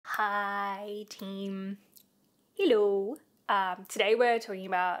Hi team. Hello. Today we're talking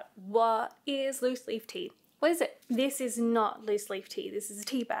about what is loose leaf tea. What is it? This is not loose leaf tea. This is a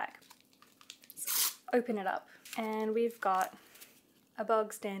tea bag. So open it up and we've got a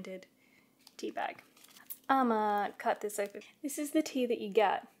bog standard tea bag. I'ma cut this open. This is the tea that you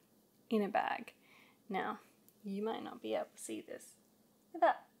get in a bag. Now, you might not be able to see this. Look at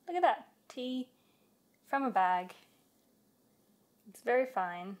that. Look at that. Tea from a bag. It's very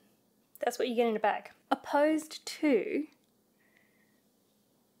fine. That's what you get in a bag. Opposed to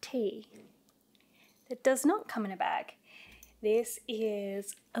tea that does not come in a bag. This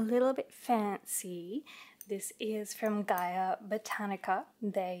is a little bit fancy. This is from Gaia Botanica.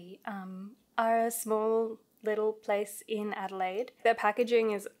 They are a small little place in Adelaide. Their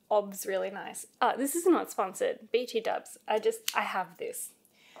packaging is obs really nice. This is not sponsored. BT Dubs. I have this.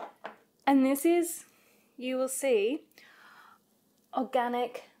 And this is, you will see,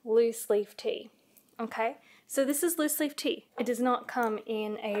 organic loose leaf tea. Okay, so this is loose leaf tea. It does not come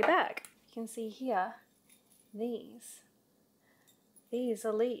in a bag. You can see here, these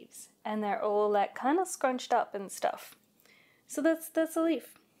are leaves and they're all like kind of scrunched up and stuff. So that's a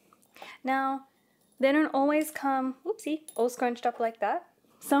leaf. Now, they don't always come, whoopsie, all scrunched up like that.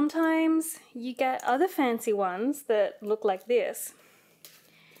 Sometimes you get other fancy ones that look like this.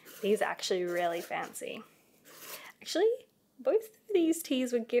 These are actually really fancy. Actually, both of these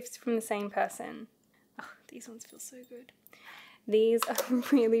teas were gifts from the same person. Oh, these ones feel so good. These are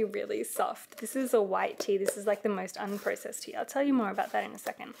really, really soft. This is a white tea. This is like the most unprocessed tea. I'll tell you more about that in a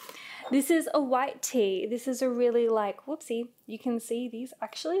second. This is a white tea. This is a really like, whoopsie, you can see these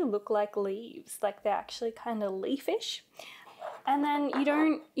actually look like leaves. Like they're actually kind of leafish. And then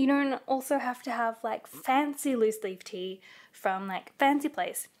you don't also have to have like fancy loose leaf tea from like fancy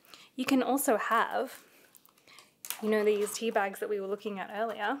place. You can also have, you know, these tea bags that we were looking at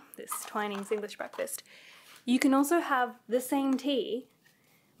earlier, this Twinings English Breakfast. You can also have the same tea,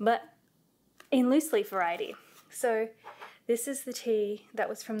 but in loose leaf variety. So this is the tea that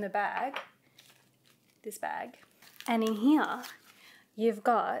was from the bag, this bag. And in here, you've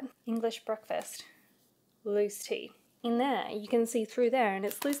got English Breakfast loose tea. In there, you can see through there and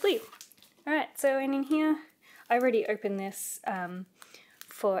it's loose leaf. All right, so and in here, I already opened this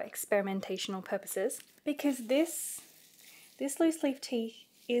for experimentational purposes because this loose leaf tea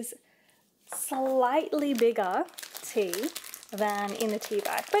is slightly bigger tea than in the tea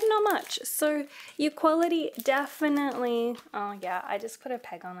bag, but not much. So your quality definitely, oh yeah, I just put a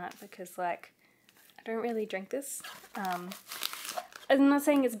peg on that because like, I don't really drink this. I'm not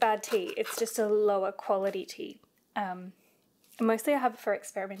saying it's bad tea, it's just a lower quality tea. Mostly I have it for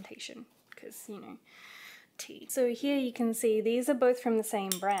experimentation because, you know, tea. So here you can see these are both from the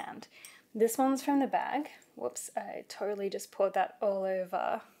same brand. This one's from the bag. Whoops, I totally just poured that all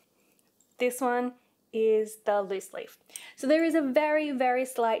over. This one is the loose leaf. So there is a very, very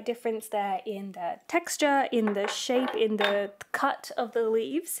slight difference there in the texture, in the shape, in the cut of the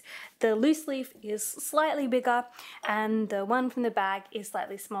leaves. The loose leaf is slightly bigger and the one from the bag is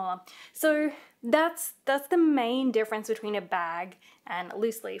slightly smaller. So that's the main difference between a bag and a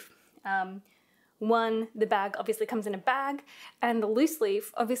loose leaf. One, the bag obviously comes in a bag and the loose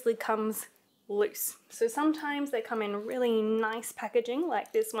leaf obviously comes loose. So sometimes they come in really nice packaging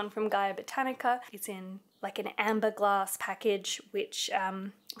like this one from Gaia Botanica. It's in like an amber glass package which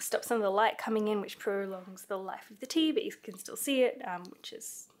stops some of the light coming in, which prolongs the life of the tea, but you can still see it, which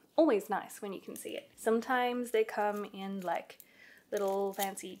is always nice when you can see it. Sometimes they come in like little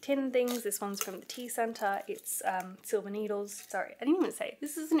fancy tin things. This one's from the tea center. It's silver needles. Sorry, I didn't even say.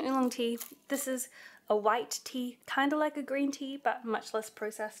 This is an oolong tea. This is a white tea, kind of like a green tea, but much less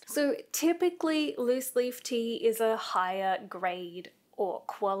processed. So typically loose leaf tea is a higher grade or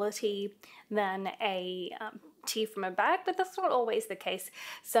quality than a tea from a bag, but that's not always the case.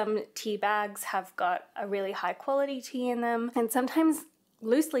 Some tea bags have got a really high quality tea in them, and sometimes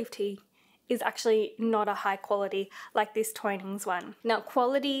loose leaf tea is actually not a high quality like this Twinings one. Now,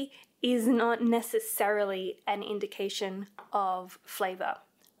 quality is not necessarily an indication of flavor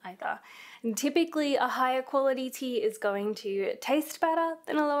either. And typically a higher quality tea is going to taste better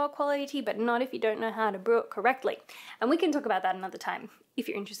than a lower quality tea, but not if you don't know how to brew it correctly. And we can talk about that another time. If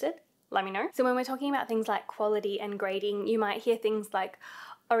you're interested, let me know. So when we're talking about things like quality and grading, you might hear things like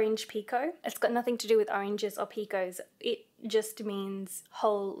orange pico. It's got nothing to do with oranges or picos. It just means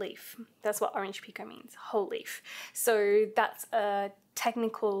whole leaf. That's what orange pico means, whole leaf. So that's a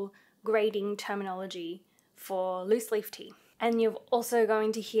technical grading terminology for loose leaf tea. And you're also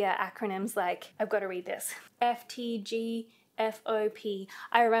going to hear acronyms like, I've got to read this, FTG, FOP.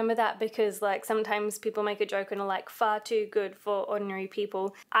 I remember that because like sometimes people make a joke and are like far too good for ordinary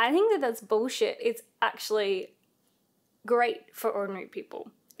people. I think that that's bullshit. It's actually great for ordinary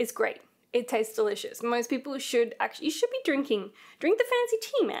people. It's great. It tastes delicious. Most people should actually, you should be drink the fancy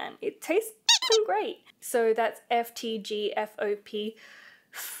tea, man. It tastes great. So that's FTGFOP,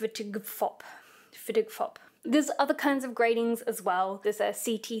 FTGFOP. There's other kinds of gratings as well. There's a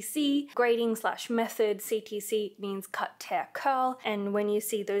CTC, grating / method. CTC means cut, tear, curl. And when you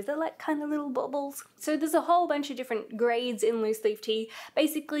see those, they're like kind of little bubbles. So there's a whole bunch of different grades in loose leaf tea.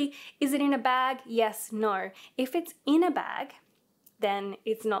 Basically, is it in a bag? Yes, no. If it's in a bag, then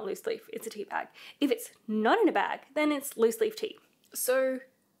it's not loose leaf, it's a tea bag. If it's not in a bag, then it's loose leaf tea. So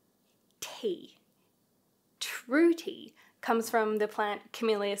tea, true tea, comes from the plant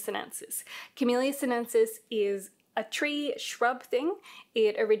Camellia sinensis. Camellia sinensis is a tree shrub thing.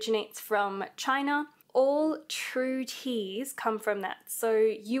 It originates from China. All true teas come from that. So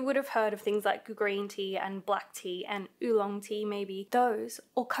you would have heard of things like green tea and black tea and oolong tea maybe. Those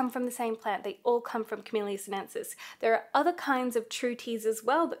all come from the same plant. They all come from Camellia sinensis. There are other kinds of true teas as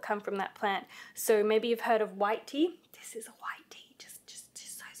well that come from that plant. So maybe you've heard of white tea. This is a white tea. Just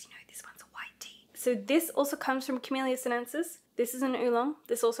so as you know, this one's a white tea. So this also comes from Camellia sinensis. This is an oolong.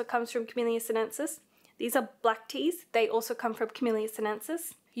 This also comes from Camellia sinensis. These are black teas. They also come from Camellia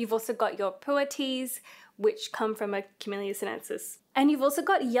sinensis. You've also got your pu'er teas, which come from a Camellia sinensis. And you've also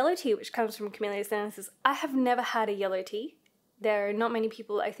got yellow tea, which comes from Camellia sinensis. I have never had a yellow tea. There are not many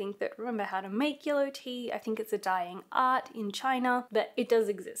people, I think, that remember how to make yellow tea. I think it's a dying art in China, but it does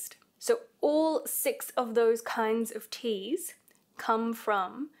exist. So all 6 of those kinds of teas come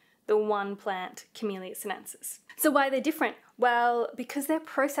from the one plant, Camellia sinensis. So why are they different? Well, because they're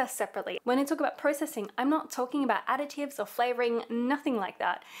processed separately. When I talk about processing, I'm not talking about additives or flavoring, nothing like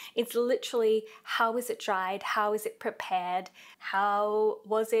that. It's literally how is it dried, how is it prepared, how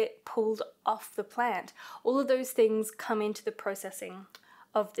was it pulled off the plant. All of those things come into the processing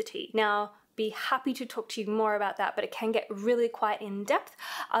of the tea. Now, be happy to talk to you more about that, but it can get really quite in depth.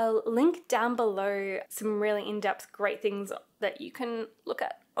 I'll link down below some really in-depth great things that you can look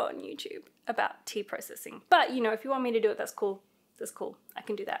at on YouTube about tea processing. But you know, if you want me to do it, that's cool. That's cool. I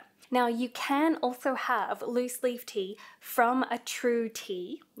can do that. Now, you can also have loose leaf tea from a true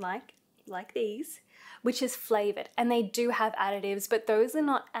tea, like these, which is flavored, and they do have additives, but those are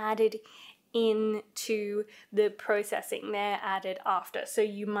not added into the processing. They're added after. So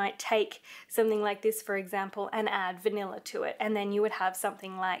you might take something like this, for example, and add vanilla to it, and then you would have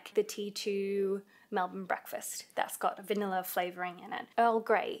something like the T2 Melbourne Breakfast that's got vanilla flavoring in it. Earl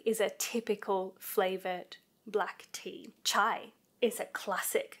Grey is a typical flavored black tea. Chai is a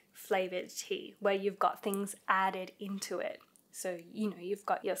classic flavored tea where you've got things added into it. So, you know, you've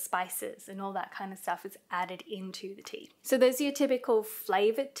got your spices and all that kind of stuff is added into the tea. So those are your typical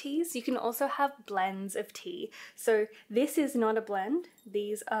flavored teas. You can also have blends of tea. So this is not a blend.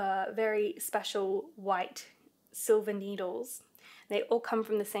 These are very special white silver needles. They all come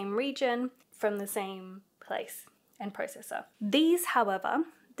from the same region, from the same place and processor. These, however,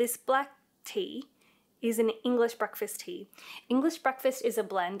 this black tea is an English breakfast tea. English breakfast is a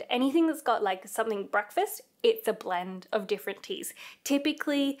blend. Anything that's got like something breakfast, it's a blend of different teas.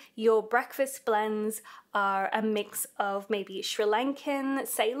 Typically, your breakfast blends are a mix of maybe Sri Lankan,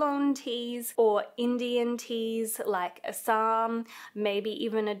 Ceylon teas, or Indian teas like Assam, maybe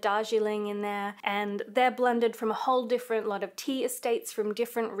even a Darjeeling in there, and they're blended from a whole different lot of tea estates from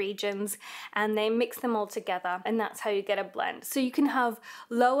different regions, and they mix them all together, and that's how you get a blend. So you can have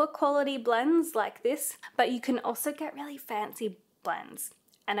lower quality blends like this, but you can also get really fancy blends.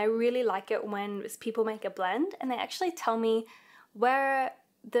 And I really like it when people make a blend and they actually tell me where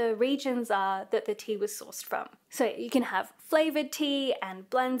the regions are that the tea was sourced from. So you can have flavored tea and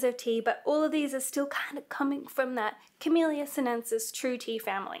blends of tea, but all of these are still kind of coming from that Camellia sinensis true tea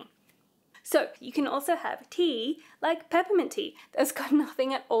family. So you can also have tea like peppermint tea. That's got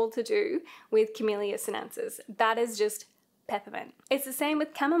nothing at all to do with Camellia sinensis. That is just peppermint. It's the same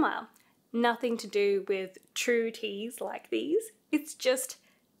with chamomile. Nothing to do with true teas like these. It's just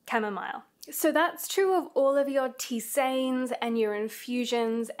chamomile. So that's true of all of your tisanes and your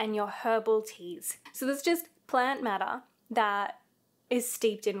infusions and your herbal teas. So there's just plant matter that is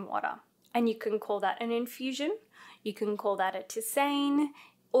steeped in water. And you can call that an infusion, you can call that a tisane,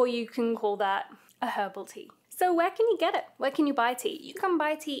 or you can call that a herbal tea. So where can you get it? Where can you buy tea? You can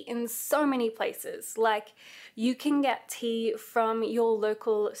buy tea in so many places. Like you can get tea from your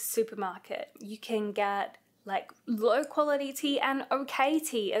local supermarket. You can get like low quality tea and okay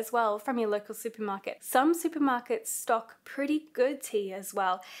tea as well from your local supermarket. Some supermarkets stock pretty good tea as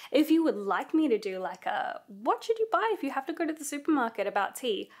well. If you would like me to do like a what should you buy if you have to go to the supermarket about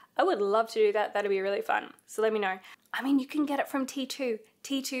tea, I would love to do that. That'd be really fun. So let me know. I mean, you can get it from T2.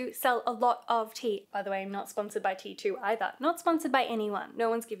 T2 sell a lot of tea. By the way, I'm not sponsored by T2 either. Not sponsored by anyone. No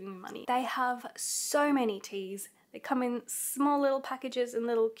one's giving me money. They have so many teas. They come in small little packages and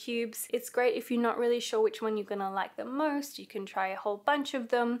little cubes. It's great if you're not really sure which one you're gonna like the most. You can try a whole bunch of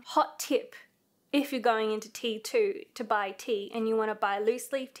them. Hot tip, if you're going into T2 to buy tea and you wanna buy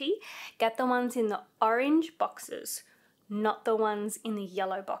loose leaf tea, get the ones in the orange boxes, not the ones in the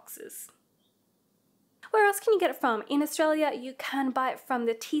yellow boxes. Where else can you get it from? In Australia, you can buy it from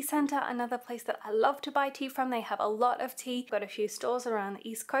the Tea Centre, another place that I love to buy tea from. They have a lot of tea. Got a few stores around the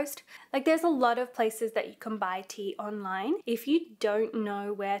East Coast. Like there's a lot of places that you can buy tea online. If you don't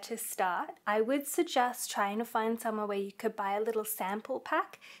know where to start, I would suggest trying to find somewhere where you could buy a little sample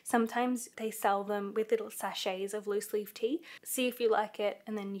pack. Sometimes they sell them with little sachets of loose leaf tea. See if you like it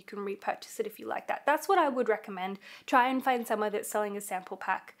and then you can repurchase it if you like that. That's what I would recommend. Try and find somewhere that's selling a sample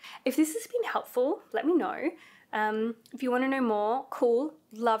pack. If this has been helpful, let me know. If you want to know more, cool,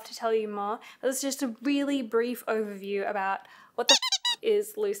 love to tell you more. That's just a really brief overview about what the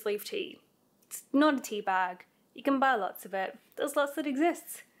is loose leaf tea. It's not a tea bag. You can buy lots of it. There's lots that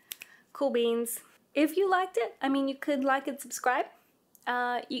exists. Cool beans. If you liked it, I mean, you could like and subscribe.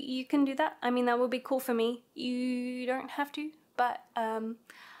 You can do that. I mean, that would be cool for me. You don't have to, but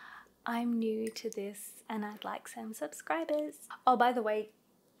I'm new to this and I'd like some subscribers. Oh, by the way,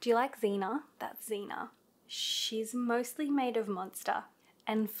 do you like Xena? That's Xena. She's mostly made of Monster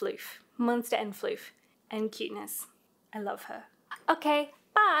and Floof. Monster and Floof. And cuteness. I love her. Okay,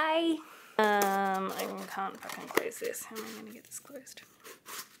 bye! I can't fucking close this. How am I gonna get this closed?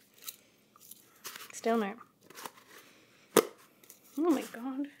 Still no. Oh my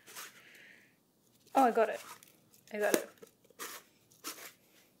god. Oh, I got it. I got it.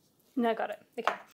 No, I got it. Okay.